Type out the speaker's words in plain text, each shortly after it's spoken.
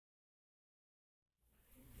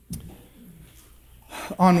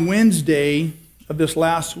on Wednesday of this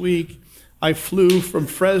last week, I flew from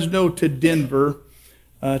Fresno to Denver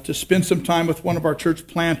to spend some time with one of our church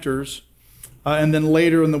planters, and then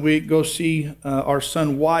later in the week go see our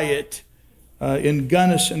son Wyatt in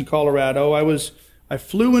Gunnison, Colorado. I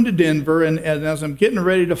flew into Denver, and as I'm getting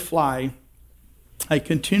ready to fly, I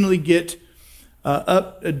continually get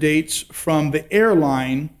updates from the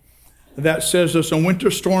airline that says there's a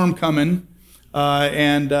winter storm coming,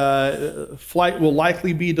 and flight will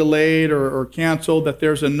likely be delayed or canceled. That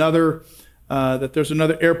there's another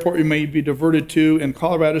airport you may be diverted to in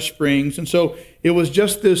Colorado Springs, and so it was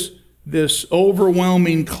just this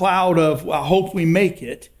overwhelming cloud of, I hope we make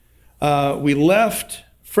it. We left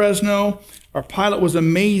Fresno. Our pilot was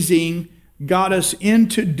amazing, got us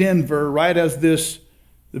into Denver right as this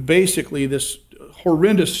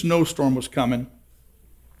horrendous snowstorm was coming.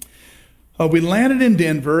 We landed in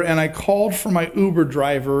Denver, and I called for my Uber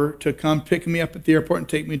driver to come pick me up at the airport and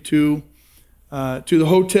take me to the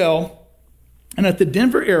hotel. And at the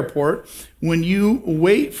Denver airport, when you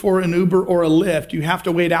wait for an Uber or a Lyft, you have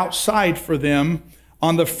to wait outside for them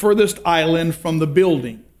on the furthest island from the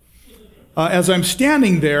building. As I'm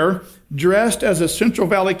standing there, dressed as a Central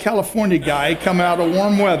Valley, California guy coming out of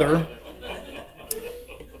warm weather,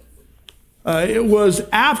 it was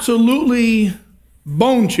absolutely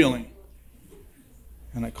bone-chilling.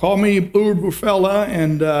 And I called me Uber fella,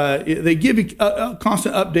 and they give you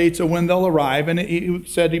constant updates of when they'll arrive, and he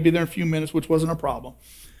said he'd be there in a few minutes, which wasn't a problem.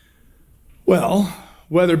 Well,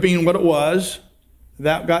 weather being what it was,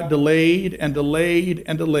 that got delayed and delayed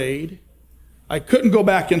and delayed. I couldn't go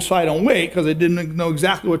back inside and wait because I didn't know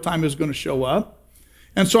exactly what time he was going to show up.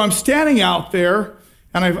 And so I'm standing out there,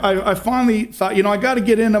 and I finally thought, I got to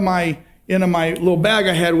get into my little bag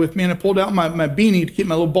I had with me, and I pulled out my beanie to keep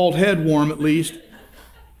my little bald head warm at least.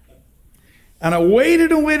 And I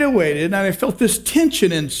waited and waited and waited, and I felt this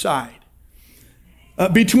tension inside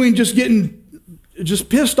between just getting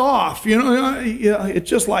pissed off. It's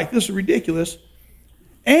just like, this is ridiculous.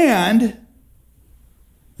 And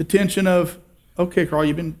the tension of, okay, Carl,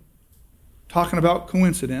 you've been talking about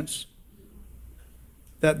coincidence,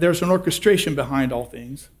 that there's an orchestration behind all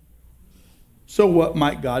things. So what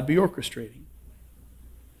might God be orchestrating?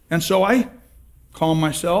 And so I calmed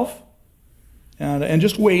myself and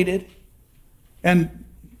just waited. And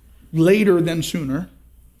later than sooner,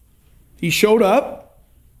 he showed up,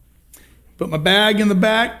 put my bag in the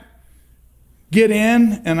back, get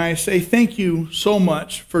in, and I say, thank you so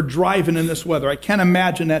much for driving in this weather. I can't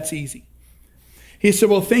imagine that's easy. He said,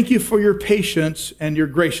 well, thank you for your patience and your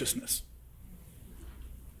graciousness.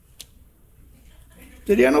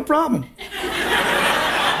 Said, yeah, no problem.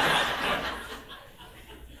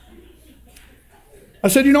 I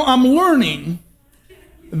said, I'm learning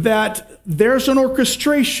that there's an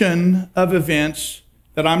orchestration of events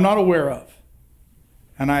that I'm not aware of,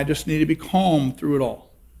 and I just need to be calm through it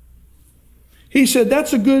all. He said,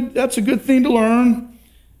 that's a good thing to learn.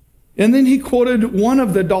 And then he quoted one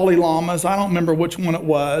of the Dalai Lamas, I don't remember which one it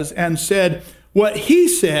was, and said, what he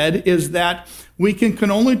said is that we can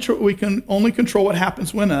only control what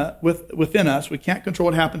happens within us. We can't control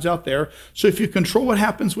what happens out there. So if you control what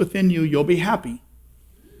happens within you, you'll be happy.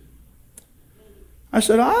 I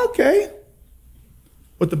said, okay.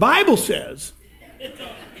 What the Bible says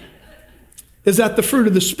is that the fruit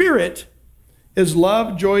of the Spirit is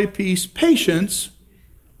love, joy, peace, patience,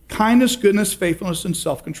 kindness, goodness, faithfulness, and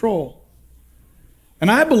self-control. And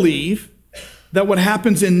I believe that what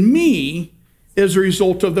happens in me is a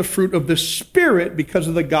result of the fruit of the Spirit because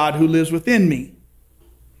of the God who lives within me.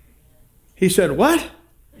 He said, what?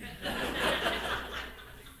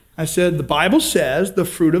 I said, the Bible says the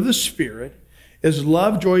fruit of the Spirit is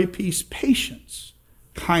love, joy, peace, patience,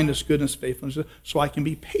 kindness, goodness, faithfulness. So I can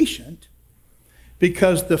be patient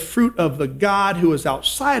because the fruit of the God who is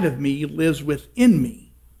outside of me lives within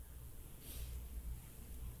me.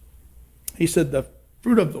 He said, the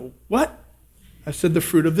fruit of the what? I said, the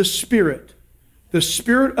fruit of the Spirit. The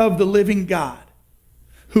Spirit of the living God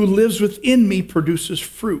who lives within me produces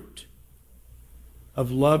fruit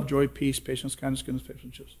of love, joy, peace, patience, kindness, goodness,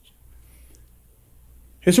 faithfulness.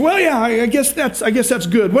 He said, well, yeah, I guess that's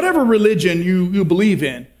good. Whatever religion you believe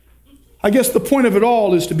in, I guess the point of it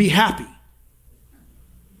all is to be happy.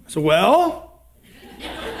 I said, well,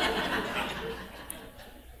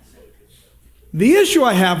 the issue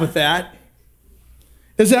I have with that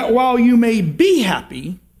is that while you may be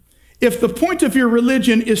happy, if the point of your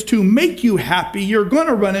religion is to make you happy, you're going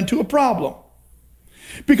to run into a problem.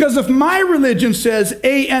 Because if my religion says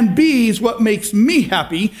A and B is what makes me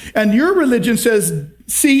happy, and your religion says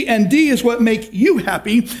C and D is what make you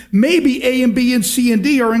happy. Maybe A and B and C and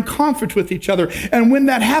D are in conflict with each other. And when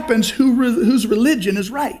that happens, whose religion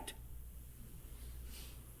is right?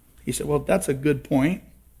 He said, well, that's a good point.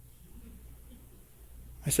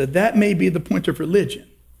 I said, that may be the point of religion.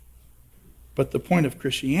 But the point of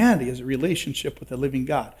Christianity is a relationship with the living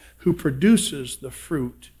God who produces the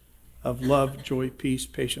fruit of love, joy, peace,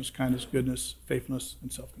 patience, kindness, goodness, faithfulness,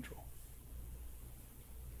 and self-control.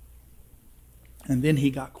 And then he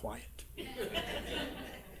got quiet.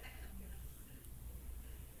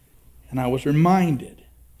 And I was reminded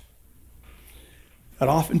that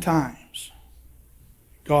oftentimes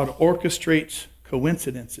God orchestrates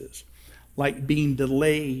coincidences like being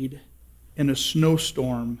delayed in a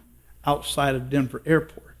snowstorm outside of Denver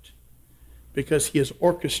Airport because he is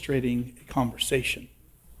orchestrating a conversation.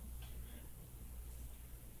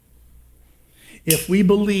 If we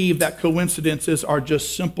believe that coincidences are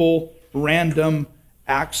just simple, random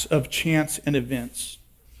acts of chance and events,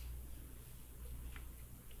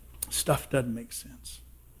 stuff doesn't make sense.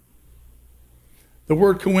 The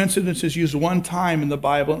word coincidence is used one time in the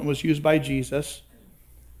Bible and was used by Jesus.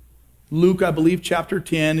 Luke, I believe, chapter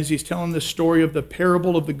 10, as he's telling the story of the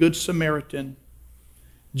parable of the Good Samaritan,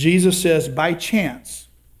 Jesus says, by chance,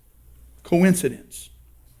 coincidence,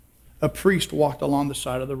 a priest walked along the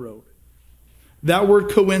side of the road. That word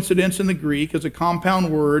coincidence in the Greek is a compound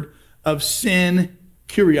word of syn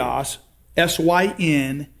kurios,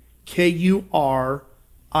 S-Y-N-K-U-R-I-O-S.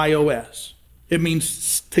 It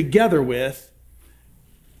means together with,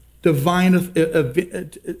 divine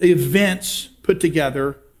events put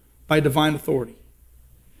together by divine authority.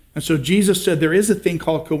 And so Jesus said there is a thing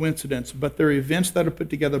called coincidence, but there are events that are put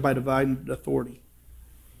together by divine authority.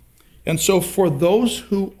 And so for those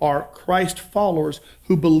who are Christ followers,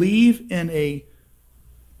 who believe in a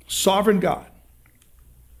sovereign God,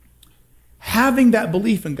 having that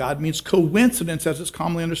belief in God means coincidence, as it's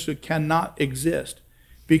commonly understood, cannot exist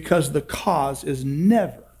because the cause is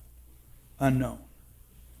never unknown.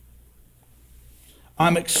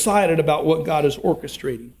 I'm excited about what God is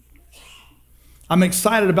orchestrating. I'm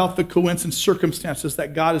excited about the coincidence circumstances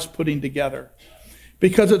that God is putting together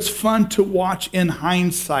because it's fun to watch in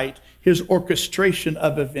hindsight his orchestration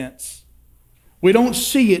of events. We don't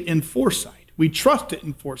see it in foresight. We trust it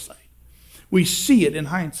in foresight. We see it in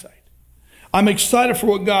hindsight. I'm excited for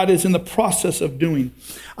what God is in the process of doing.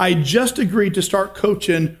 I just agreed to start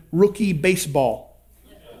coaching rookie baseball.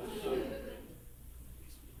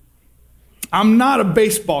 I'm not a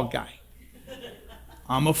baseball guy.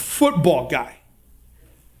 I'm a football guy.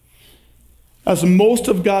 As most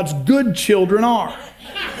of God's good children are.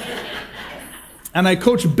 And I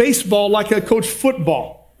coach baseball like I coach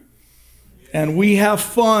football. And we have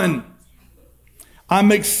fun.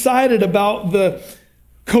 I'm excited about the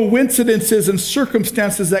coincidences and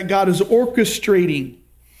circumstances that God is orchestrating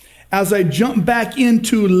as I jump back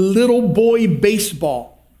into little boy baseball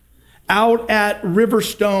out at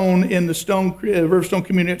Riverstone in the Riverstone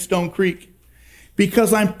community at Stone Creek,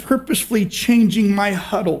 because I'm purposefully changing my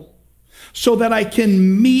huddle so that I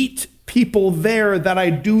can meet people there that I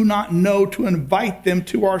do not know, to invite them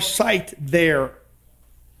to our site there.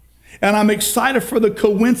 And I'm excited for the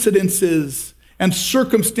coincidences and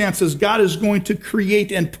circumstances God is going to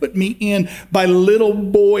create and put me in by little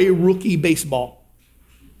boy rookie baseball.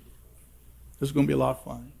 This is going to be a lot of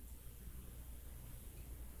fun.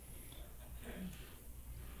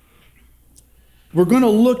 We're going to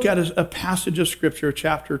look at a passage of Scripture, a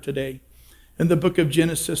chapter today, in the book of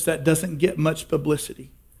Genesis that doesn't get much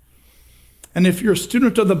publicity. And if you're a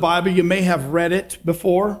student of the Bible, you may have read it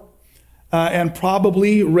before and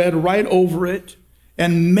probably read right over it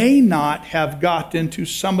and may not have got into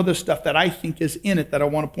some of the stuff that I think is in it that I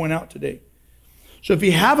want to point out today. So if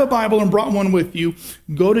you have a Bible and brought one with you,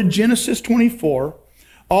 go to Genesis 24.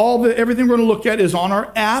 Everything we're going to look at is on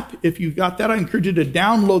our app. If you've got that, I encourage you to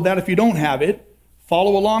download that if you don't have it.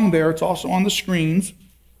 Follow along there. It's also on the screens.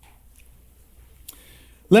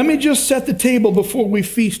 Let me just set the table before we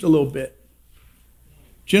feast a little bit.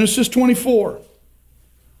 Genesis 24.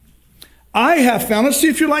 I have found, let's see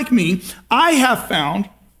if you're like me, I have found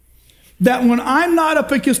that when I'm not up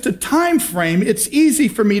against a time frame, it's easy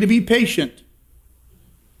for me to be patient.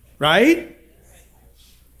 Right?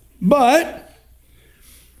 But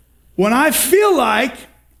when I feel like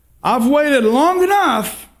I've waited long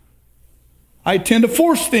enough, I tend to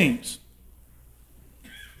force things.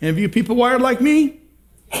 Any of you people wired like me?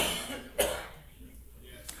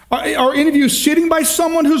 Are any of you sitting by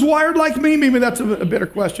someone who's wired like me? Maybe that's a better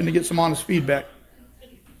question to get some honest feedback.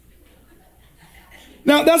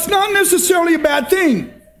 Now, that's not necessarily a bad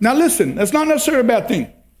thing. Now listen, that's not necessarily a bad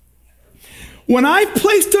thing. When I've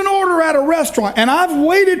placed an order at a restaurant and I've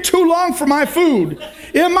waited too long for my food,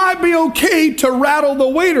 it might be okay to rattle the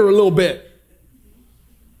waiter a little bit.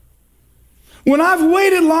 When I've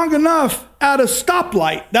waited long enough at a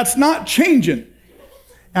stoplight that's not changing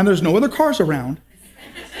and there's no other cars around,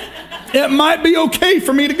 it might be okay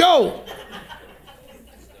for me to go.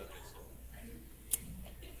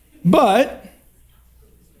 But,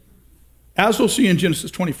 as we'll see in Genesis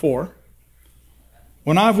 24,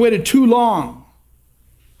 when I've waited too long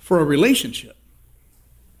for a relationship,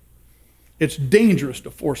 it's dangerous to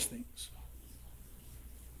force things.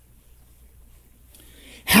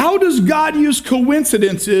 How does God use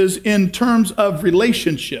coincidences in terms of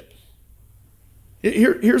relationship?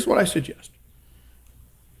 Here's what I suggest.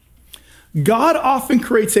 God often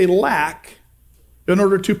creates a lack in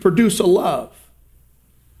order to produce a love.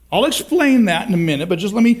 I'll explain that in a minute, but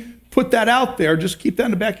just let me put that out there. Just keep that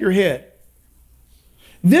in the back of your head.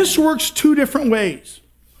 This works two different ways.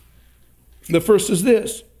 The first is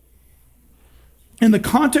this. In the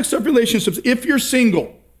context of relationships, if you're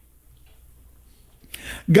single,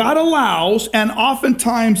 God allows and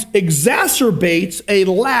oftentimes exacerbates a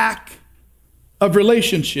lack of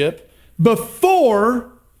relationship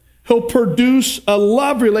before he'll produce a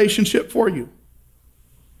love relationship for you.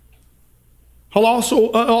 He'll also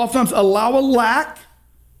oftentimes allow a lack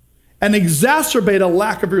and exacerbate a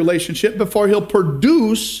lack of relationship before he'll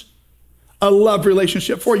produce a love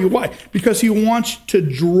relationship for you. Why? Because he wants to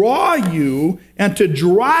draw you and to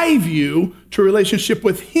drive you to a relationship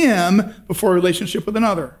with him before a relationship with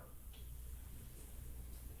another.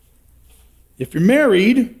 If you're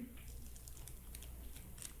married,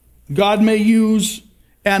 God may use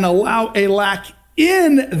and allow a lack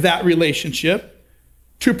in that relationship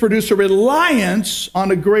to produce a reliance on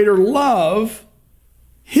a greater love,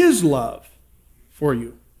 his love for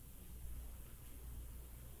you.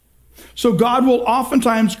 So God will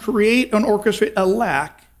oftentimes create and orchestrate a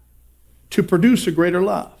lack to produce a greater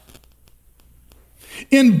love.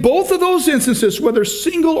 In both of those instances, whether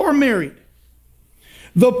single or married,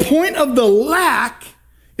 the point of the lack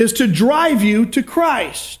is to drive you to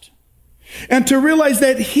Christ and to realize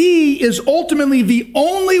that he is ultimately the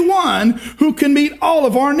only one who can meet all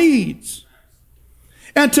of our needs,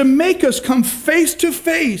 and to make us come face to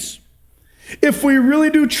face if we really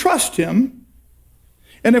do trust him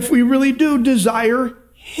and if we really do desire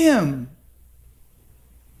him.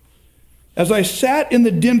 As I sat in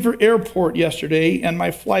the Denver airport yesterday and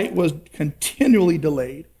my flight was continually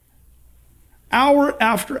delayed, hour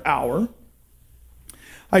after hour,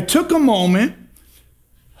 I took a moment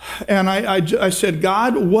and I said,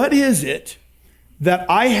 God, what is it that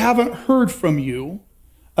I haven't heard from you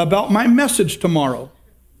about my message tomorrow?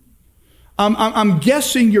 I'm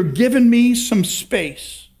guessing you're giving me some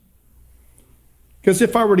space. Because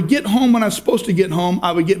if I were to get home when I'm supposed to get home,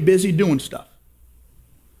 I would get busy doing stuff.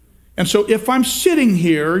 And so if I'm sitting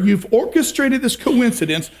here, you've orchestrated this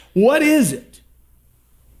coincidence, what is it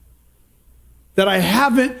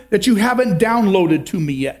that you haven't downloaded to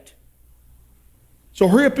me yet? So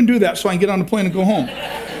hurry up and do that so I can get on the plane and go home.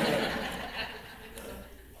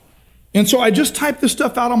 And so I just typed this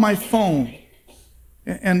stuff out on my phone.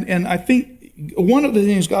 And I think one of the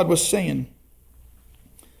things God was saying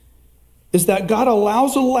is that God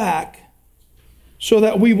allows a lack so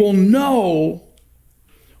that we will know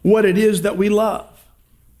what it is that we love.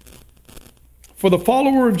 For the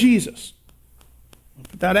follower of Jesus, I'll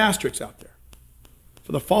put that asterisk out there.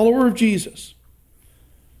 For the follower of Jesus,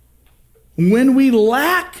 when we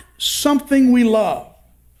lack something we love,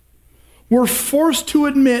 we're forced to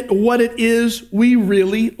admit what it is we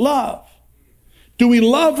really love. Do we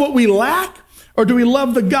love what we lack, or do we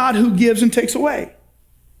love the God who gives and takes away?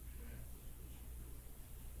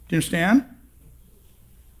 Do you understand?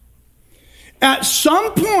 At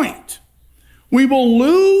some point, we will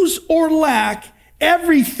lose or lack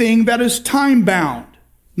everything that is time-bound.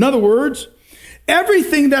 In other words,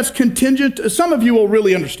 everything that's contingent, some of you will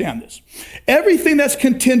really understand this. Everything that's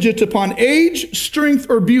contingent upon age, strength,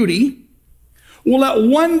 or beauty will at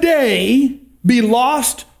one day be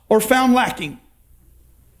lost or found lacking.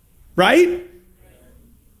 Right?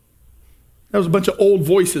 That was a bunch of old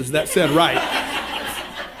voices that said right.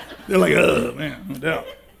 They're like, oh, man, no doubt.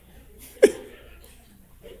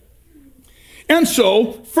 And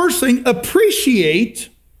so, first thing, appreciate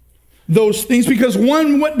those things, because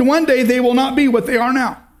one day they will not be what they are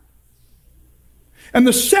now. And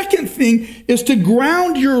the second thing is to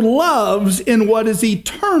ground your loves in what is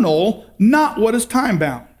eternal, not what is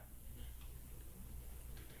time-bound.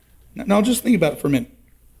 Now, just think about it for a minute.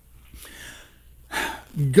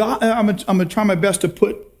 God, I'm going to try my best to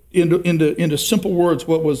put into simple words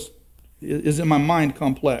what was Is in my mind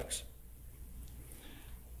complex?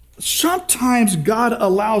 Sometimes God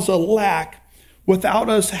allows a lack without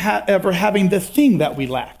us ever having the thing that we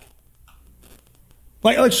lack.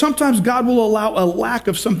 Like sometimes God will allow a lack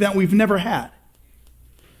of something that we've never had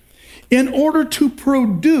in order to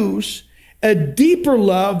produce a deeper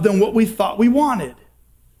love than what we thought we wanted.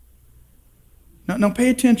 Now pay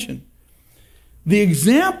attention. The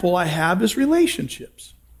example I have is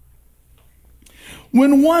relationships.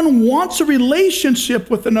 When one wants a relationship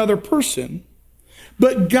with another person,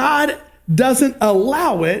 but God doesn't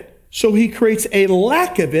allow it, so he creates a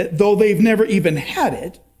lack of it, though they've never even had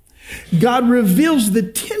it, God reveals the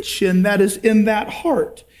tension that is in that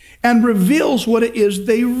heart and reveals what it is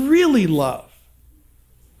they really love.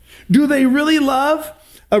 Do they really love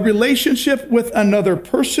a relationship with another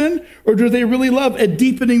person, or do they really love a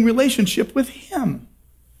deepening relationship with him?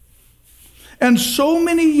 And so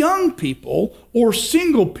many young people or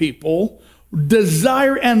single people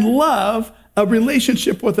desire and love a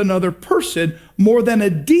relationship with another person more than a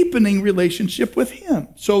deepening relationship with him.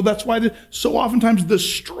 So that's why so oftentimes the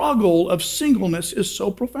struggle of singleness is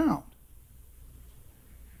so profound.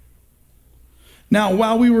 Now,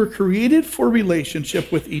 while we were created for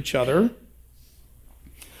relationship with each other,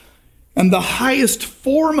 and the highest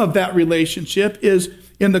form of that relationship is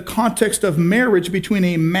in the context of marriage between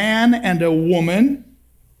a man and a woman.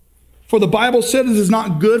 For the Bible said it is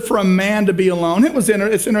not good for a man to be alone.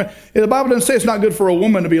 The Bible doesn't say it's not good for a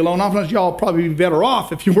woman to be alone. Oftentimes y'all probably be better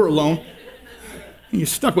off if you were alone. You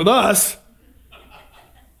stuck with us.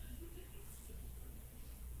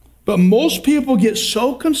 But most people get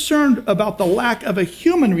so concerned about the lack of a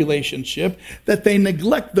human relationship that they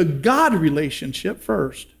neglect the God relationship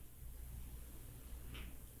first.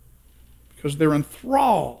 Because they're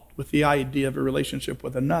enthralled with the idea of a relationship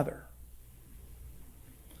with another.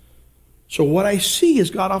 So what I see is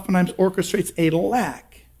God oftentimes orchestrates a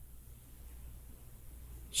lack,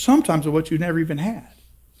 sometimes of what you never even had,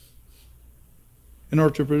 in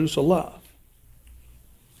order to produce a love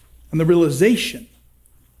and the realization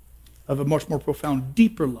of a much more profound,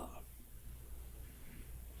 deeper love.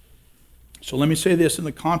 So let me say this in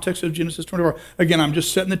the context of Genesis 24. Again, I'm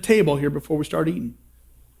just setting the table here before we start eating.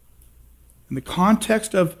 In the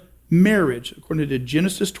context of marriage, according to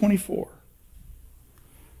Genesis 24,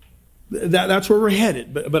 that's where we're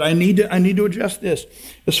headed. But I need to address this.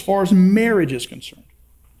 As far as marriage is concerned,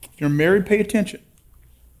 if you're married, pay attention.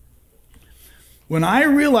 When I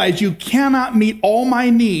realize you cannot meet all my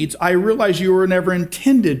needs, I realize you were never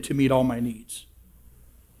intended to meet all my needs.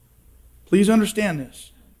 Please understand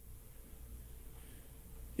this.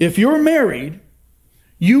 If you're married,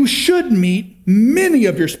 you should meet many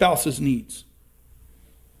of your spouse's needs.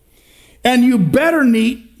 And you better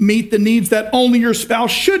meet the needs that only your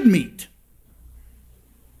spouse should meet.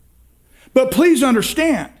 But please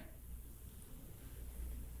understand,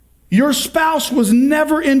 your spouse was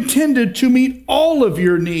never intended to meet all of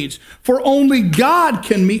your needs, for only God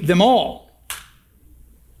can meet them all.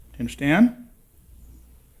 Understand?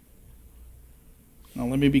 Now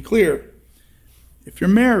let me be clear. If you're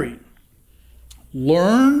married,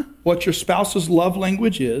 learn what your spouse's love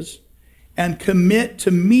language is and commit to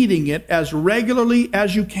meeting it as regularly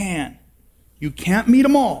as you can. You can't meet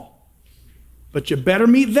them all, but you better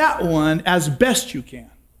meet that one as best you can.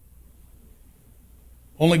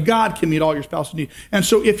 Only God can meet all your spouse's needs. And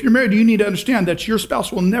so if you're married, you need to understand that your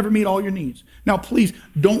spouse will never meet all your needs. Now, please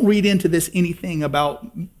don't read into this anything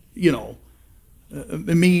about,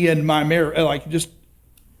 me and my marriage.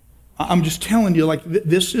 I'm just telling you,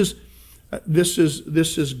 this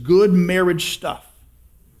is good marriage stuff.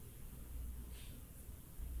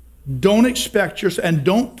 Don't expect and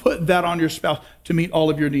don't put that on your spouse to meet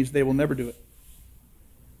all of your needs. They will never do it. Do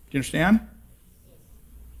you understand?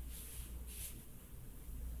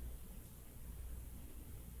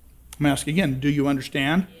 I'm asking again, do you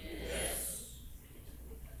understand? Yes.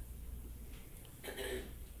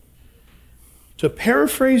 To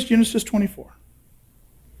paraphrase Genesis 24,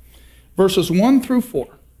 verses 1 through 4,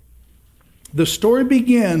 the story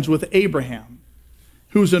begins with Abraham,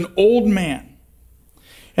 who's an old man,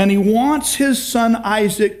 and he wants his son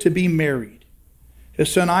Isaac to be married.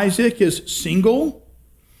 His son Isaac is single.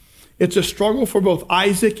 It's a struggle for both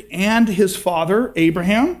Isaac and his father,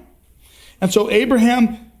 Abraham. And so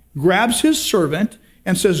Abraham grabs his servant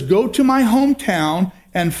and says, "Go to my hometown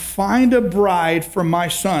and find a bride for my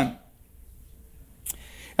son."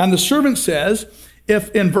 And the servant says,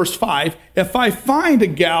 in verse 5, "If I find a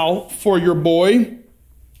gal for your boy,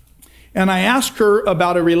 and I ask her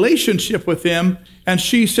about a relationship with him, and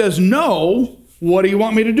she says no, what do you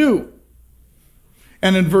want me to do?"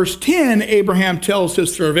 And in verse 10, Abraham tells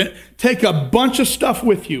his servant, take a bunch of stuff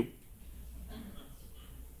with you.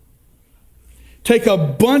 Take a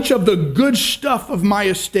bunch of the good stuff of my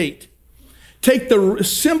estate. Take the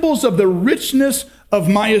symbols of the richness of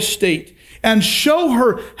my estate and show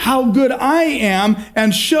her how good I am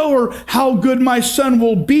and show her how good my son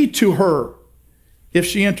will be to her if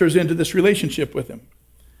she enters into this relationship with him.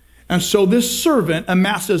 And so this servant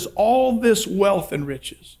amasses all this wealth and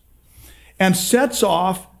riches and sets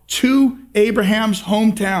off to Abraham's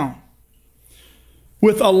hometown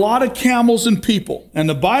with a lot of camels and people. And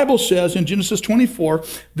the Bible says in Genesis 24,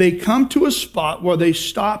 they come to a spot where they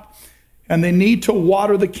stop and they need to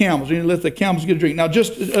water the camels. They need to let the camels get a drink. Now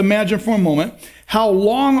just imagine for a moment how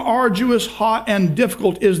long, arduous, hot, and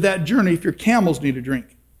difficult is that journey if your camels need a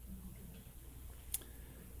drink.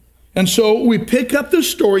 And so we pick up this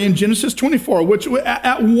story in Genesis 24, which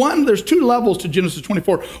at one, there's two levels to Genesis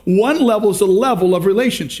 24. One level is the level of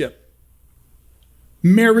relationship,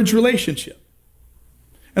 marriage relationship.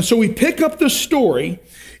 And so we pick up the story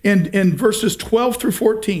in verses 12 through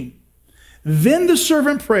 14. Then the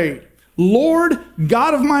servant prayed, Lord,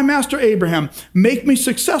 God of my master Abraham, make me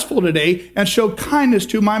successful today and show kindness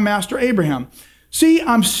to my master Abraham. See,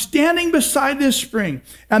 I'm standing beside this spring,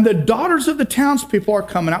 and the daughters of the townspeople are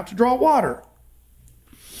coming out to draw water.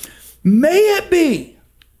 May it be,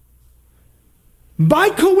 by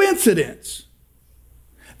coincidence,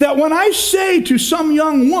 that when I say to some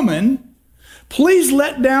young woman, please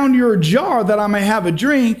let down your jar that I may have a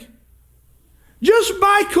drink, just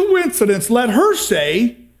by coincidence, let her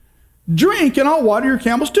say, drink and I'll water your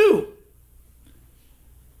camels too.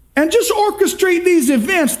 And just orchestrate these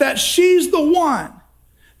events that she's the one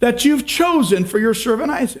that you've chosen for your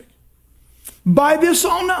servant Isaac. By this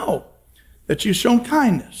I'll know that you've shown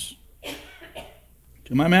kindness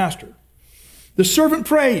to my master. The servant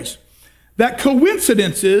prays that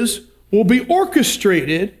coincidences will be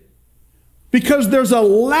orchestrated because there's a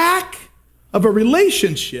lack of a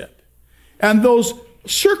relationship, and those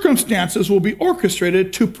circumstances will be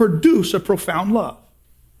orchestrated to produce a profound love.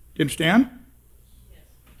 Do you understand?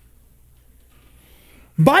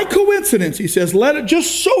 By coincidence, he says, let it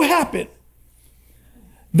just so happen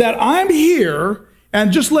that I'm here,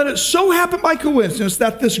 and just let it so happen by coincidence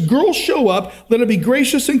that this girl show up, let it be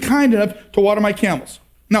gracious and kind enough to water my camels.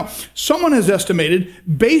 Now, someone has estimated,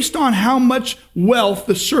 based on how much wealth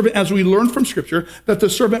the servant, as we learned from Scripture, that the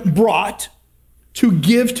servant brought to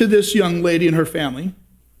give to this young lady and her family,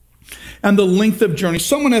 and the length of journey,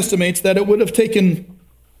 someone estimates that it would have taken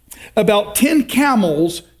about 10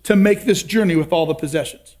 camels to make this journey with all the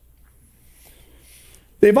possessions.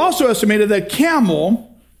 They've also estimated that a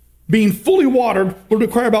camel, being fully watered, would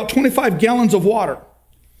require about 25 gallons of water.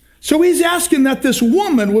 So he's asking that this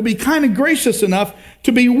woman would be kind of gracious enough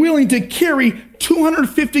to be willing to carry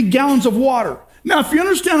 250 gallons of water. Now, if you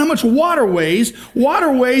understand how much water weighs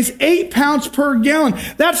 8 pounds per gallon.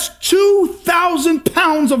 That's 2,000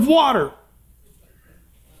 pounds of water.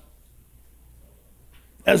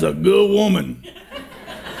 That's a good woman.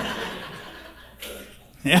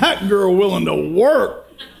 That girl willing to work.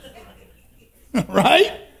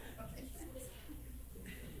 Right?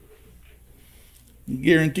 I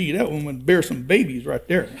guarantee you that woman would bear some babies right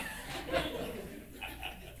there.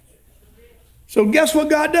 So guess what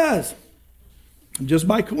God does? Just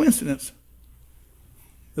by coincidence,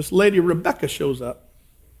 this lady Rebecca shows up.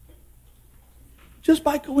 Just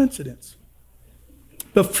by coincidence.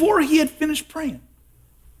 Before he had finished praying,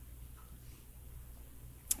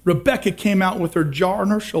 Rebecca came out with her jar on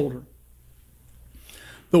her shoulder.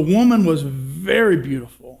 The woman was very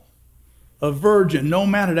beautiful, a virgin. No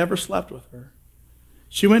man had ever slept with her.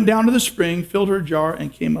 She went down to the spring, filled her jar,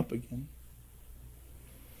 and came up again.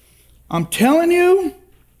 I'm telling you,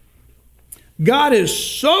 God is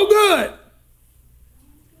so good.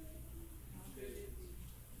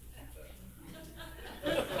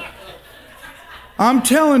 I'm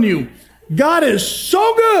telling you, God is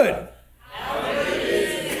so good.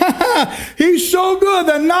 He's so good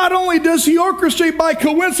that not only does he orchestrate by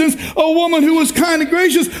coincidence a woman who was kind and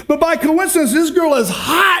gracious, but by coincidence, this girl is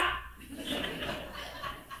hot.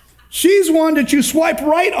 She's one that you swipe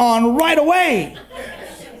right on right away.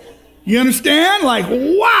 You understand? Like,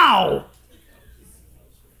 wow.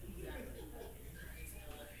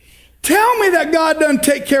 Tell me that God doesn't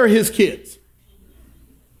take care of his kids.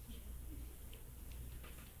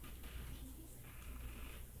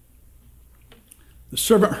 The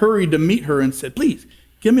servant hurried to meet her and said, please,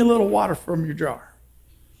 give me a little water from your jar.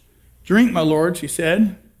 Drink, my lord, she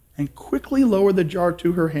said, and quickly lowered the jar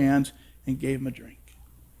to her hands and gave him a drink.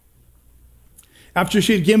 After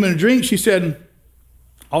she had given him a drink, she said,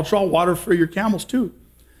 I'll draw water for your camels too,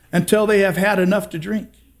 until they have had enough to drink.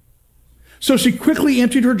 So she quickly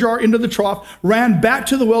emptied her jar into the trough, ran back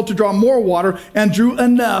to the well to draw more water, and drew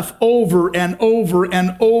enough over and over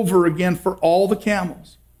and over again for all the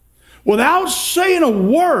camels. Without saying a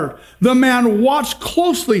word, the man watched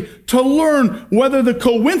closely to learn whether the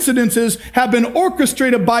coincidences had been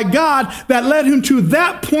orchestrated by God that led him to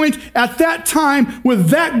that point at that time with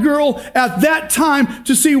that girl at that time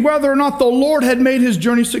to see whether or not the Lord had made his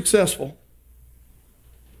journey successful.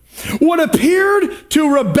 What appeared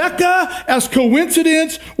to Rebekah as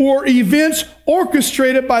coincidence or events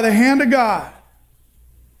orchestrated by the hand of God.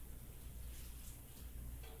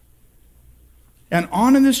 And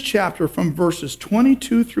on in this chapter, from verses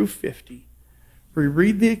 22 through 50, we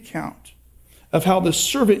read the account of how the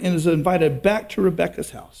servant is invited back to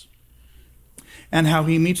Rebekah's house and how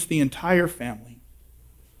he meets the entire family.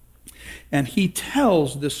 And he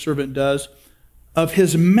tells, this servant does, of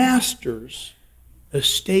his master's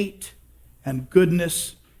estate and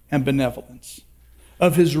goodness and benevolence,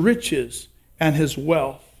 of his riches and his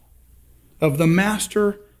wealth, of the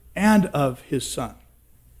master and of his son.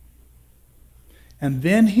 And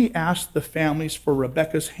then he asked the families for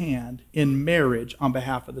Rebekah's hand in marriage on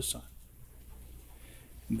behalf of the son.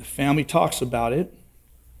 And the family talks about it.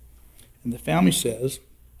 And the family says,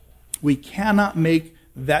 we cannot make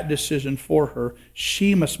that decision for her.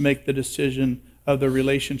 She must make the decision of the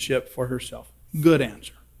relationship for herself. Good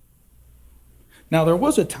answer. Now, there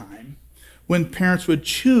was a time when parents would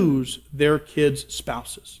choose their kids'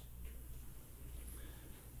 spouses.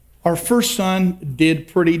 Our first son did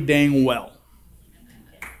pretty dang well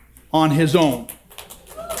on his own.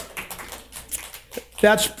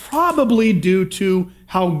 That's probably due to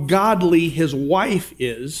how godly his wife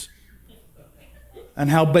is and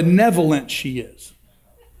how benevolent she is.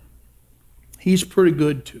 He's pretty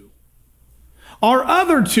good too. Our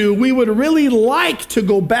other two, we would really like to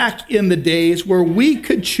go back in the days where we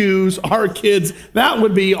could choose our kids. That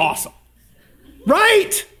would be awesome.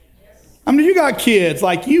 Right? I mean, you got kids,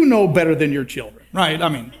 like you know better than your children, right? I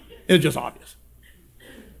mean, it's just obvious.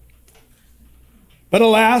 But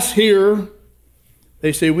alas, here,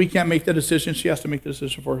 they say we can't make the decision. She has to make the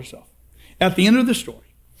decision for herself. At the end of the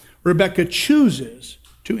story, Rebekah chooses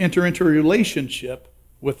to enter into a relationship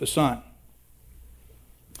with the son.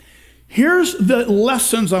 Here's the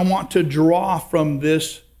lessons I want to draw from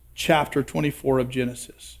this chapter 24 of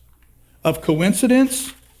Genesis, of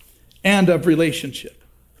coincidence and of relationship.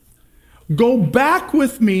 Go back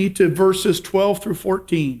with me to verses 12 through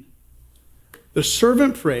 14. The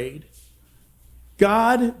servant prayed,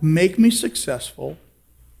 God, make me successful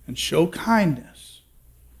and show kindness.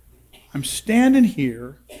 I'm standing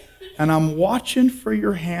here and I'm watching for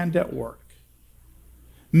your hand at work.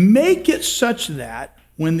 Make it such that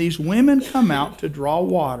when these women come out to draw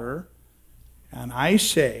water, and I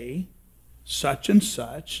say such and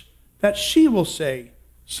such, that she will say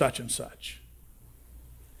such and such.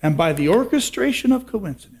 And by the orchestration of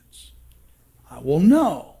coincidence, I will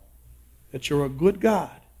know that you're a good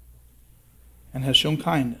God and has shown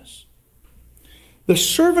kindness. The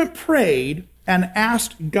servant prayed and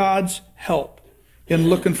asked God's help in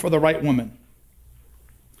looking for the right woman.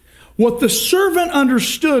 What the servant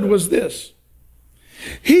understood was this.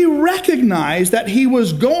 He recognized that he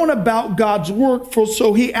was going about God's work,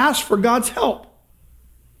 so he asked for God's help.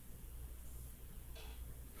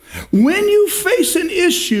 When you face an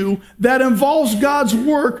issue that involves God's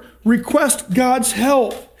work, request God's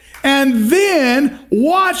help. And then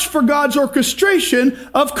watch for God's orchestration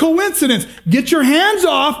of coincidence. Get your hands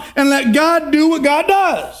off and let God do what God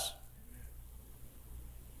does.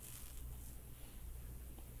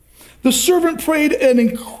 The servant prayed an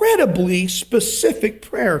incredibly specific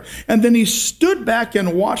prayer, and then he stood back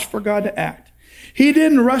and watched for God to act. He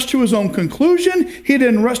didn't rush to his own conclusion, he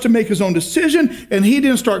didn't rush to make his own decision, and he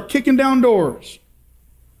didn't start kicking down doors.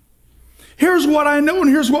 Here's what I know, and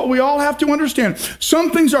here's what we all have to understand. Some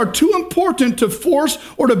things are too important to force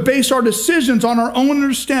or to base our decisions on our own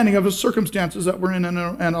understanding of the circumstances that we're in and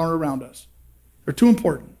are around us. They're too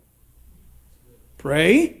important.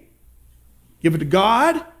 Pray, give it to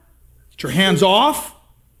God, get your hands off,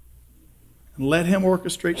 and let him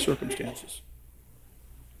orchestrate circumstances.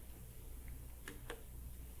 I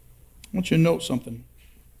want you to note something.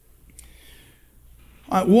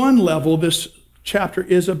 At one level, this chapter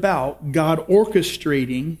is about God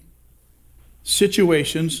orchestrating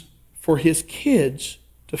situations for his kids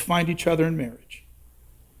to find each other in marriage.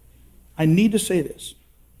 I need to say this,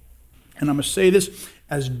 and I'm going to say this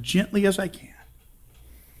as gently as I can.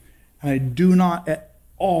 And I do not at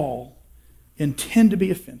all intend to be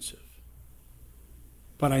offensive.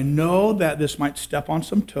 but I know that this might step on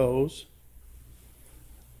some toes.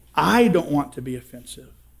 I don't want to be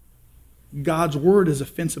offensive. God's word is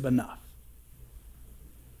offensive enough.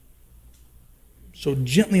 So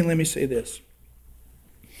gently, let me say this.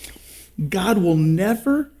 God will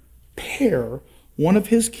never pair one of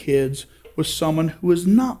his kids with someone who is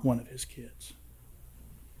not one of his kids.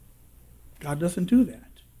 God doesn't do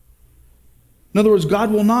that. In other words,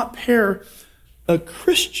 God will not pair a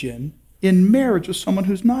Christian in marriage with someone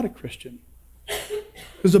who's not a Christian.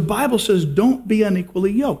 Because the Bible says, don't be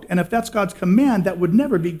unequally yoked. And if that's God's command, that would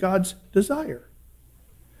never be God's desire.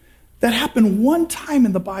 That happened one time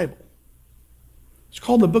in the Bible. It's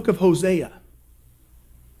called the book of Hosea.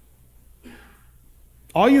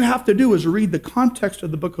 All you have to do is read the context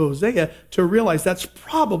of the book of Hosea to realize that's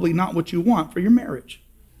probably not what you want for your marriage.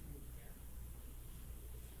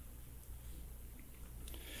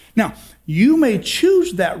 Now, you may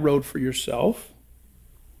choose that road for yourself,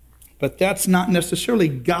 but that's not necessarily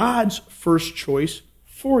God's first choice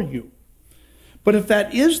for you. But if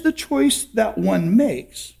that is the choice that one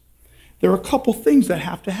makes, there are a couple things that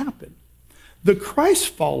have to happen. The Christ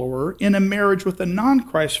follower in a marriage with a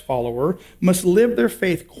non-Christ follower must live their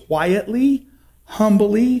faith quietly,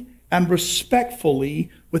 humbly, and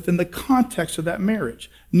respectfully within the context of that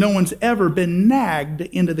marriage. No one's ever been nagged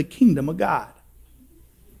into the kingdom of God.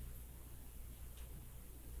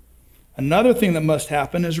 Another thing that must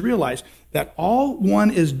happen is realize that all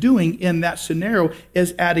one is doing in that scenario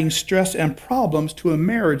is adding stress and problems to a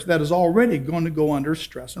marriage that is already going to go under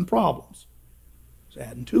stress and problems. It's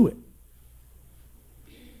adding to it.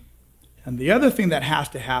 And the other thing that has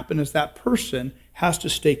to happen is that person has to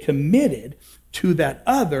stay committed to that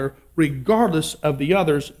other regardless of the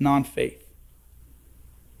other's non-faith.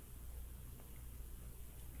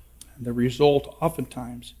 And the result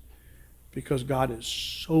oftentimes, because God is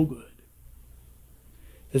so good,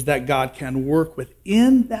 is that God can work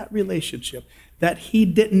within that relationship that he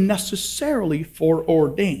didn't necessarily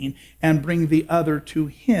foreordain and bring the other to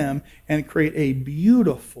him and create a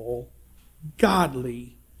beautiful,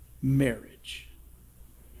 godly marriage.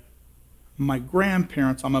 My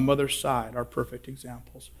grandparents on my mother's side are perfect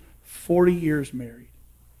examples. 40 years married.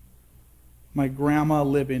 My grandma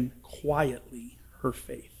living quietly her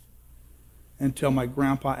faith until my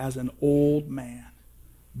grandpa, as an old man,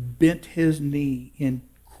 bent his knee in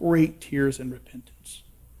great tears and repentance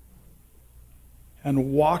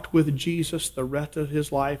and walked with Jesus the rest of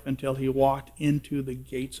his life until he walked into the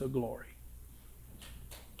gates of glory.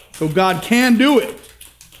 So God can do it.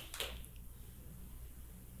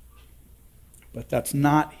 But that's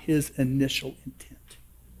not his initial intent.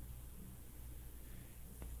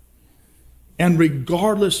 And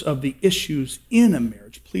regardless of the issues in a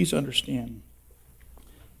marriage, please understand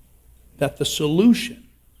that the solution,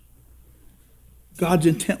 God's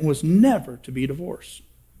intent was never to be divorce.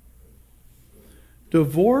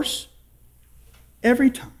 Divorce,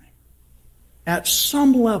 every time, at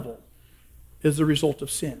some level, is the result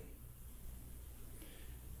of sin.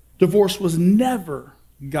 Divorce was never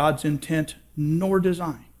God's intent nor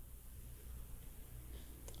design.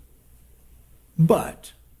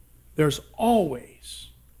 But there's always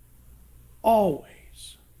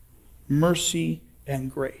mercy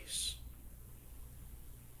and grace.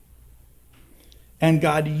 And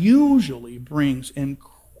God usually brings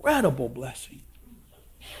incredible blessing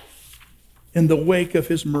in the wake of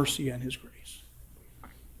his mercy and his grace.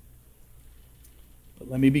 But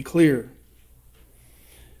let me be clear.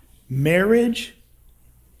 Marriage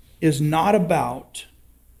is not about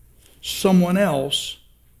someone else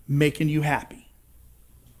making you happy.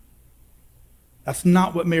 That's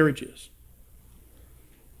not what marriage is.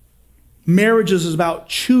 Marriage is about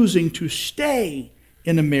choosing to stay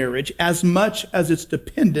in a marriage as much as it's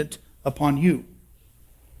dependent upon you.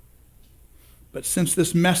 But since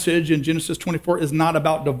this message in Genesis 24 is not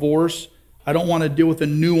about divorce, I don't want to deal with the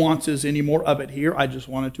nuances anymore of it here. I just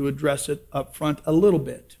wanted to address it up front a little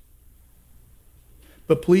bit.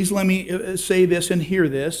 But please let me say this and hear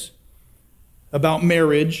this about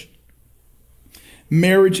marriage.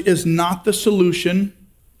 Marriage is not the solution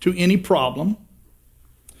to any problem.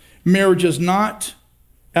 Marriage is not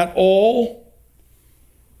at all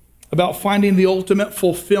about finding the ultimate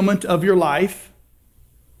fulfillment of your life.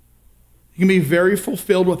 You can be very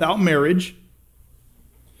fulfilled without marriage.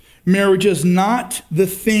 Marriage is not the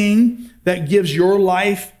thing that gives your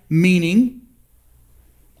life meaning.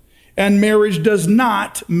 And marriage does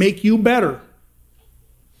not make you better.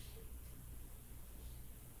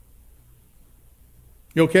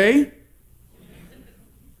 You okay?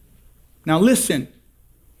 Now listen.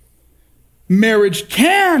 Marriage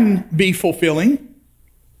can be fulfilling.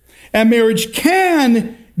 And marriage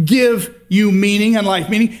can give you meaning and life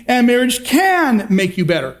meaning, and marriage can make you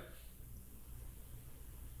better.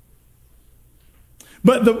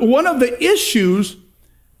 But one of the issues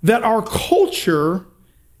that our culture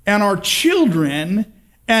and our children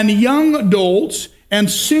and young adults and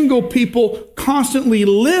single people constantly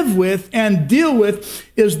live with and deal with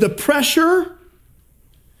is the pressure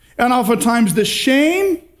and oftentimes the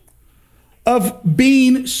shame of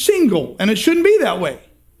being single. And it shouldn't be that way.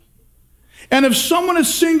 And if someone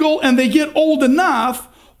is single and they get old enough,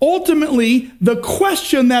 ultimately the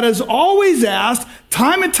question that is always asked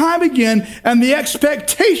time and time again, and the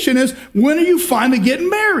expectation is, when are you finally getting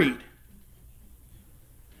married?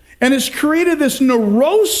 And it's created this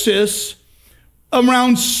neurosis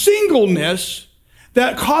around singleness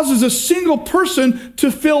that causes a single person to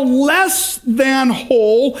feel less than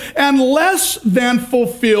whole and less than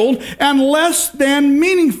fulfilled and less than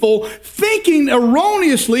meaningful, thinking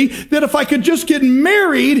erroneously that if I could just get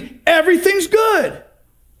married, everything's good.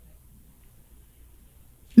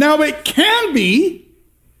 Now, it can be,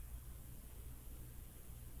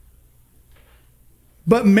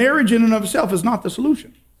 but marriage in and of itself is not the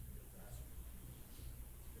solution.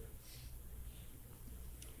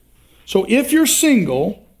 So if you're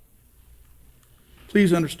single,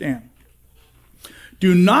 please understand.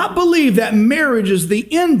 Do not believe that marriage is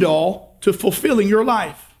the end all to fulfilling your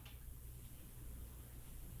life.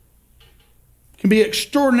 It can be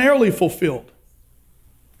extraordinarily fulfilled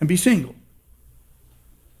and be single.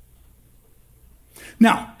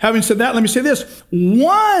 Now, having said that, let me say this.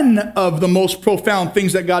 One of the most profound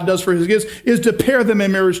things that God does for his gifts is to pair them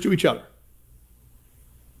in marriage to each other.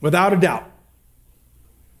 Without a doubt.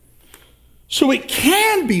 So it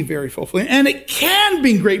can be very fulfilling, and it can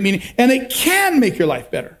bring great meaning, and it can make your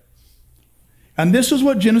life better. And this is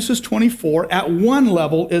what Genesis 24 at one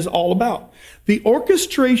level is all about. The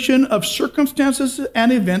orchestration of circumstances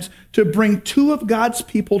and events to bring two of God's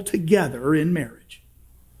people together in marriage.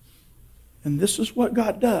 And this is what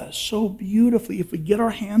God does so beautifully if we get our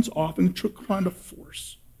hands off and trying to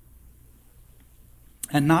force.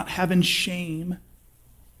 And not having shame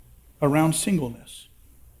around singleness.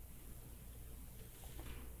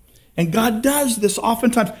 And God does this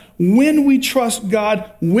oftentimes when we trust God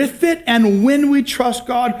with it and when we trust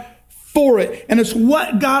God for it. And it's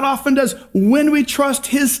what God often does when we trust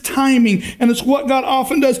his timing. And it's what God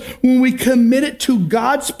often does when we commit it to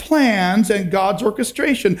God's plans and God's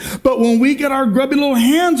orchestration. But when we get our grubby little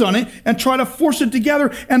hands on it and try to force it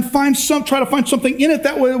together and try to find something in it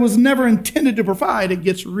that way it was never intended to provide, it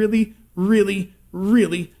gets really, really,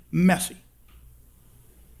 really messy.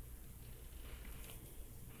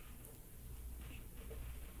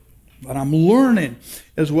 But I'm learning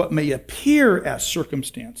is what may appear as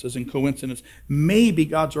circumstances and coincidence may be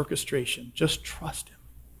God's orchestration. Just trust him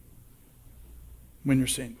when you're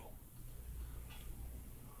single.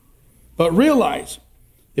 But realize,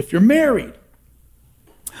 if you're married,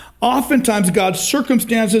 oftentimes God's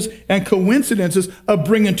circumstances and coincidences of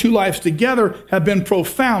bringing two lives together have been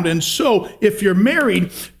profound. And so, if you're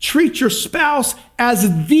married, treat your spouse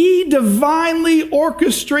as the divinely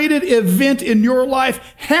orchestrated event in your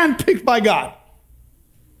life, handpicked by God.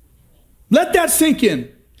 Let that sink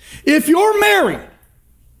in. If you're married,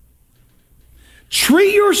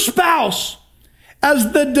 treat your spouse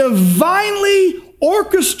as the divinely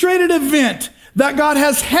orchestrated event that God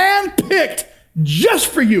has handpicked just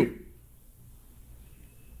for you.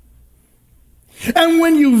 And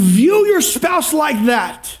when you view your spouse like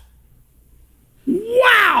that,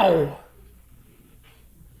 wow!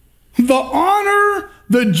 The honor,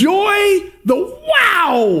 the joy, the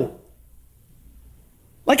wow!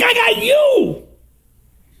 Like, I got you!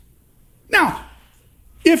 Now,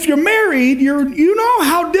 if you're married, you know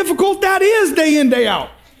how difficult that is day in, day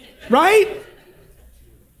out, right?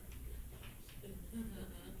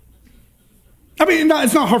 I mean,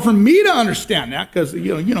 it's not hard for me to understand that because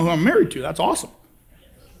you know who I'm married to. That's awesome.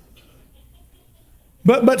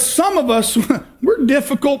 But some of us, we're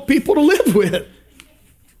difficult people to live with.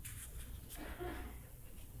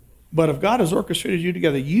 But if God has orchestrated you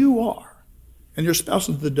together, you are, and your spouse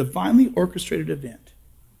is the divinely orchestrated event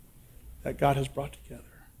that God has brought together.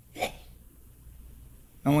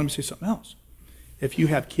 Now let me say something else. If you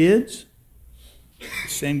have kids, the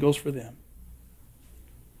same goes for them.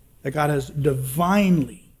 That God has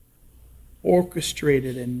divinely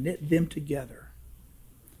orchestrated and knit them together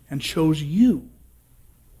and chose you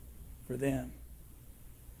for them.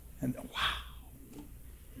 And wow.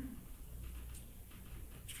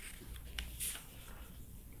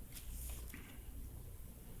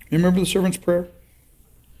 You remember the servant's prayer?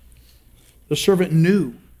 The servant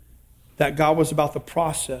knew that God was about the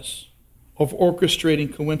process of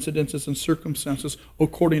orchestrating coincidences and circumstances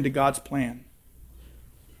according to God's plan.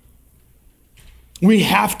 We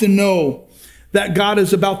have to know that God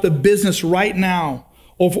is about the business right now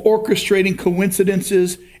of orchestrating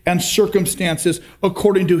coincidences and circumstances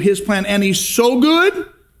according to his plan. And he's so good,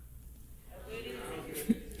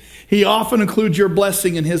 he often includes your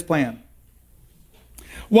blessing in his plan.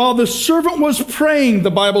 While the servant was praying, the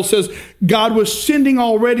Bible says, God was sending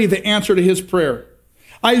already the answer to his prayer.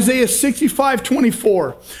 Isaiah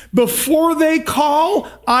 65:24. Before they call,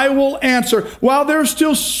 I will answer. While they're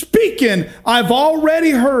still speaking, I've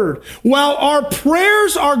already heard. While our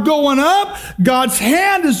prayers are going up, God's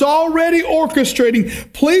hand is already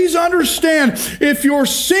orchestrating. Please understand, if you're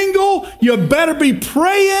single, you better be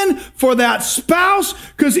praying for that spouse,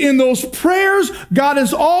 because in those prayers, God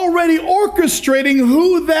is already orchestrating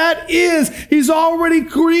who that is. He's already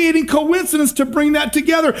creating coincidence to bring that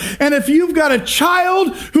together. And if you've got a child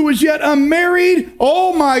who is yet unmarried,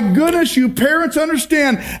 oh my goodness, you parents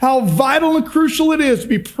understand how vital and crucial it is to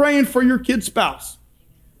be praying for your kid's spouse,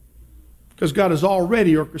 because God is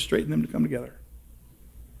already orchestrating them to come together.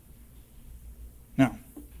 Now,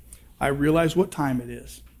 I realize what time it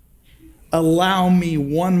is. Allow me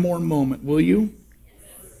one more moment, will you?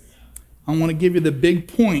 I want to give you the big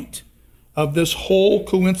point of this whole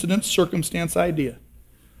coincidence circumstance idea.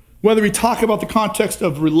 Whether we talk about the context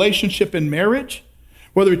of relationship and marriage,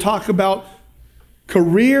 whether we talk about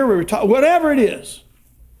career, whatever it is,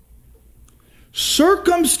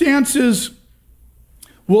 circumstances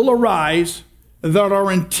will arise that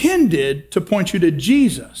are intended to point you to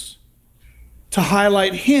Jesus, to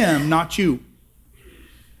highlight him, not you.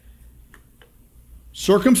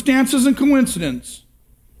 Circumstances and coincidence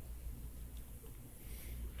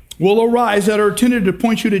will arise that are intended to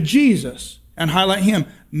point you to Jesus and highlight him,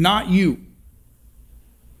 not you.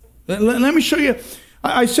 Let me show you.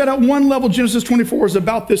 I said at one level, Genesis 24 is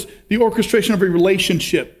about this, the orchestration of a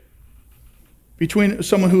relationship between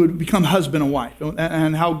someone who would become husband and wife,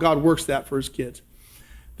 and how God works that for his kids.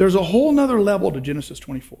 There's a whole nother level to Genesis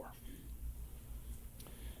 24.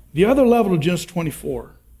 The other level of Genesis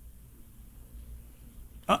 24,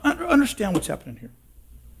 understand what's happening here.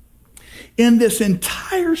 In this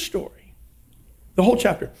entire story, the whole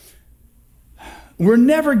chapter, we're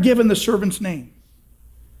never given the servant's name.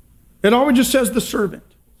 It always just says the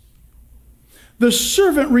servant. The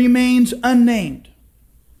servant remains unnamed.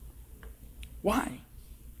 Why?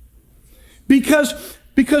 Because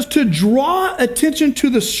to draw attention to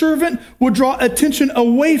the servant would draw attention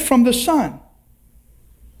away from the son.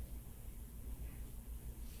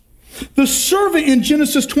 The servant in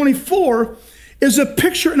Genesis 24 is a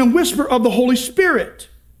picture and a whisper of the Holy Spirit.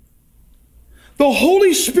 The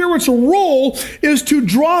Holy Spirit's role is to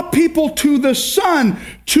draw people to the Son,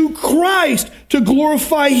 to Christ, to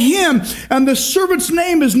glorify him. And the servant's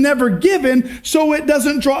name is never given, so it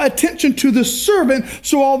doesn't draw attention to the servant,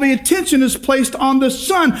 so all the attention is placed on the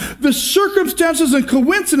Son. The circumstances and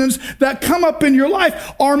coincidences that come up in your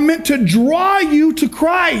life are meant to draw you to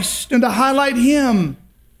Christ and to highlight him.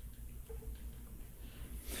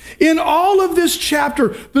 In all of this chapter,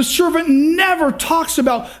 the servant never talks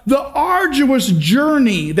about the arduous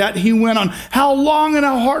journey that he went on, how long and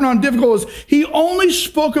how hard and how difficult it was. He only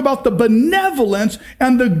spoke about the benevolence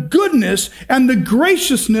and the goodness and the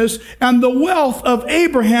graciousness and the wealth of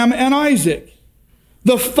Abraham and Isaac,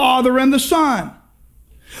 the father and the son.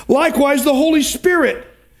 Likewise, the Holy Spirit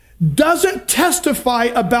doesn't testify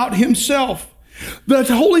about himself. The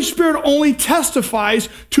Holy Spirit only testifies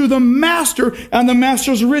to the Master and the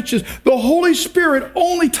Master's riches. The Holy Spirit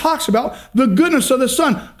only talks about the goodness of the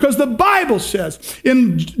Son, because the Bible says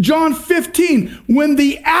in John 15, when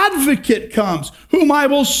the Advocate comes, whom I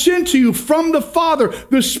will send to you from the Father,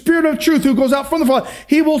 the Spirit of truth who goes out from the Father,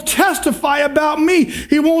 he will testify about me.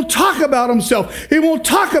 He won't talk about himself. He won't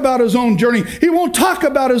talk about his own journey. He won't talk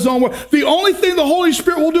about his own work. The only thing the Holy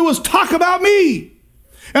Spirit will do is talk about me.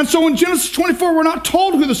 And so in Genesis 24, we're not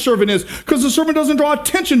told who the servant is, because the servant doesn't draw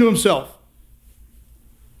attention to himself.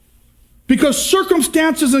 Because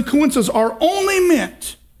circumstances and coincidences are only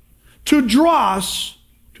meant to draw us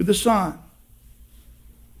to the Son. Do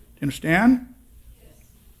you understand?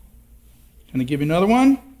 Can I give you another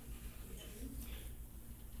one?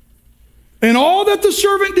 And all that the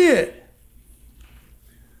servant did,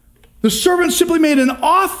 the servant simply made an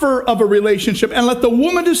offer of a relationship and let the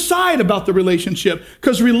woman decide about the relationship,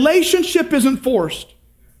 because relationship isn't forced.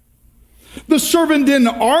 The servant didn't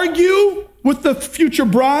argue with the future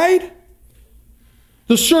bride.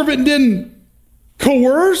 The servant didn't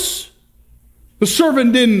coerce. The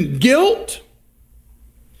servant didn't guilt.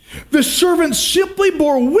 The servant simply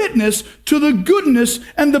bore witness to the goodness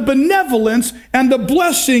and the benevolence and the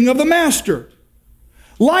blessing of the master.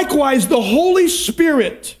 Likewise, the Holy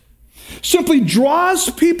Spirit simply draws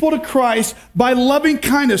people to Christ by loving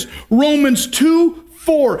kindness. Romans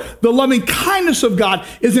 2:4, the loving kindness of God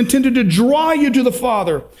is intended to draw you to the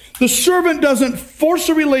Father. The servant doesn't force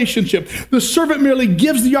a relationship. The servant merely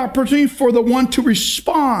gives the opportunity for the one to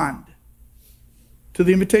respond to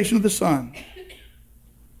the invitation of the Son.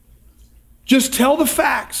 Just tell the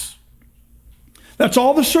facts. That's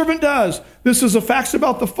all the servant does. This is the facts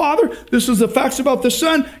about the Father. This is the facts about the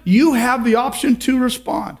Son. You have the option to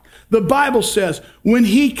respond. The Bible says when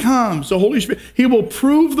he comes, the Holy Spirit, he will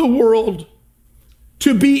prove the world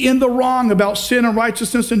to be in the wrong about sin and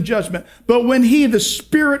righteousness and judgment. But when he, the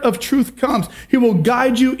Spirit of truth, comes, he will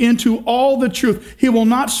guide you into all the truth. He will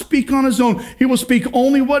not speak on his own. He will speak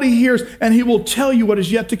only what he hears, and he will tell you what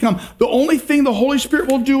is yet to come. The only thing the Holy Spirit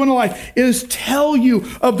will do in life is tell you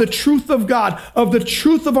of the truth of God, of the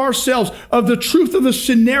truth of ourselves, of the truth of the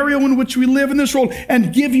scenario in which we live in this world,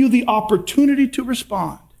 and give you the opportunity to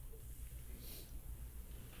respond.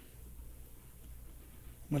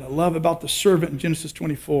 What I love about the servant in Genesis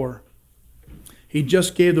 24, he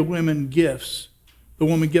just gave the woman gifts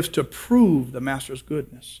to prove the master's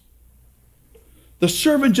goodness. The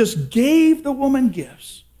servant just gave the woman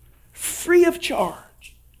gifts free of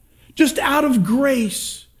charge, just out of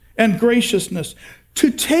grace and graciousness, to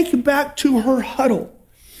take back to her huddle,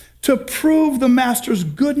 to prove the master's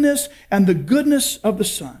goodness and the goodness of the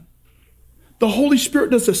Son. The Holy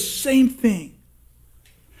Spirit does the same thing.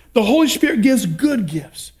 The Holy Spirit gives good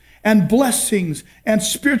gifts and blessings and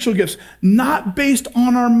spiritual gifts, not based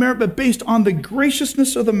on our merit, but based on the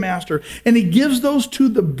graciousness of the Master. And he gives those to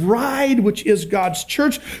the bride, which is God's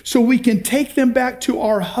church, so we can take them back to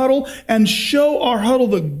our huddle and show our huddle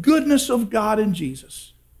the goodness of God in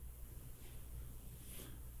Jesus.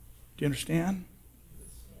 Do you understand?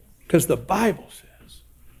 Because the Bible says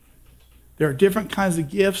there are different kinds of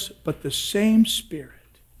gifts, but the same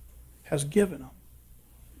Spirit has given them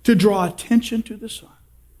to draw attention to the Son.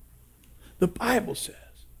 The Bible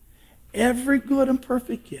says every good and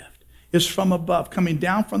perfect gift is from above, coming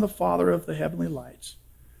down from the Father of the heavenly lights,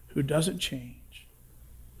 who doesn't change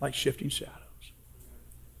like shifting shadows.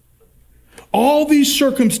 All these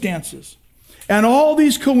circumstances and all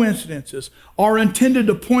these coincidences are intended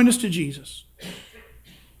to point us to Jesus.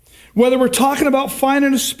 Whether we're talking about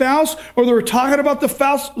finding a spouse, or whether we're talking about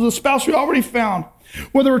the spouse we already found,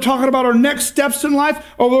 whether we're talking about our next steps in life,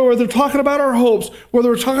 or whether we're talking about our hopes, whether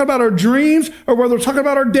we're talking about our dreams, or whether we're talking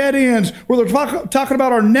about our dead ends, whether we're talking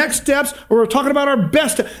about our next steps, or we're talking about our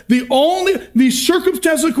best. These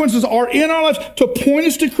circumstances and coincidences are in our lives to point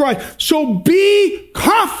us to Christ. So be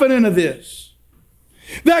confident of this,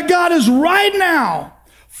 that God is right now,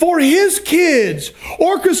 for his kids,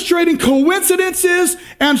 orchestrating coincidences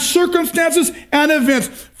and circumstances and events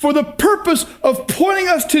for the purpose of pointing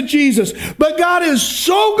us to Jesus. But God is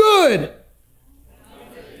so good.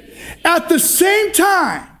 At the same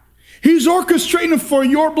time, he's orchestrating them for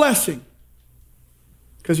your blessing,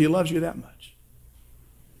 because he loves you that much.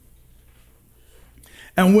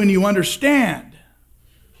 And when you understand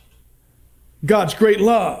God's great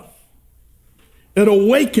love, it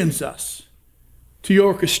awakens us to the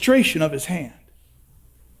orchestration of his hand.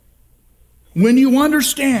 When you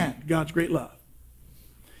understand God's great love,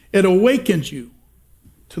 it awakens you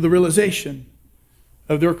to the realization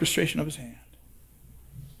of the orchestration of his hand.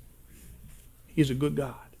 He's a good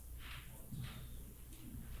God.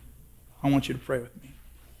 I want you to pray with me.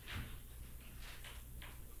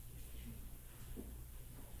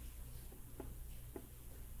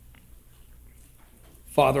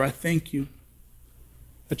 Father, I thank you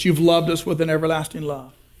that you've loved us with an everlasting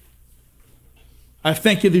love. I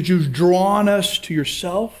thank you that you've drawn us to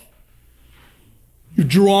yourself. You've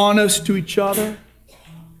drawn us to each other.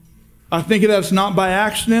 I think that it's not by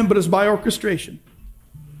accident, but it's by orchestration.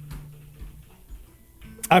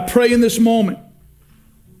 I pray in this moment,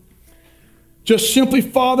 just simply,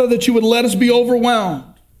 Father, that you would let us be overwhelmed.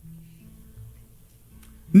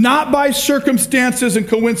 Not by circumstances and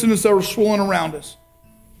coincidences that are swirling around us,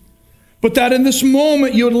 but that in this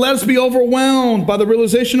moment you would let us be overwhelmed by the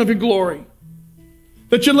realization of your glory.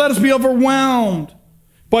 That you'd let us be overwhelmed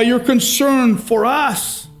by your concern for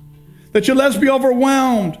us. That you'd let us be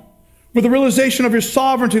overwhelmed with the realization of your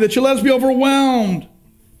sovereignty. That you'd let us be overwhelmed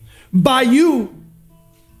by you.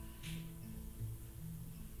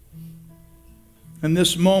 In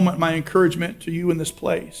this moment, my encouragement to you in this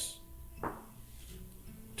place,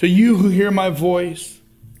 to you who hear my voice,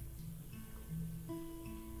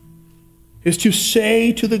 is to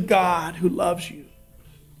say to the God who loves you,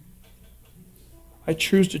 I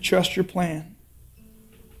choose to trust your plan.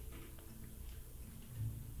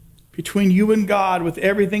 Between you and God, with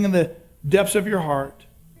everything in the depths of your heart,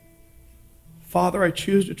 Father, I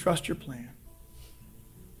choose to trust your plan.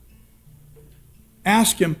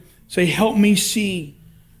 Ask him, say, help me see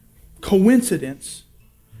coincidence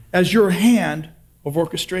as your hand of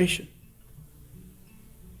orchestration.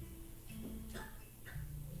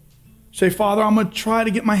 Say, Father, I'm going to try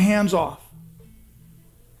to get my hands off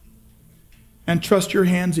and trust your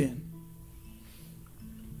hands in.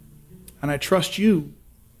 And I trust you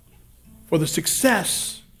for the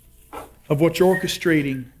success of what you're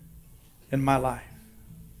orchestrating in my life.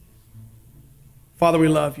 Father, we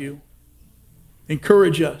love you.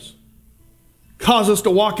 Encourage us. Cause us to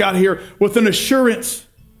walk out here with an assurance,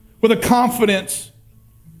 with a confidence,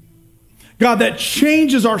 God, that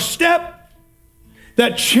changes our step,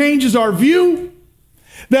 that changes our view,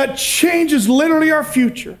 that changes literally our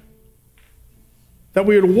future. That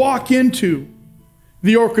we would walk into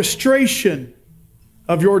the orchestration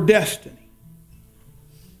of your destiny.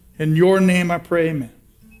 In your name I pray, amen.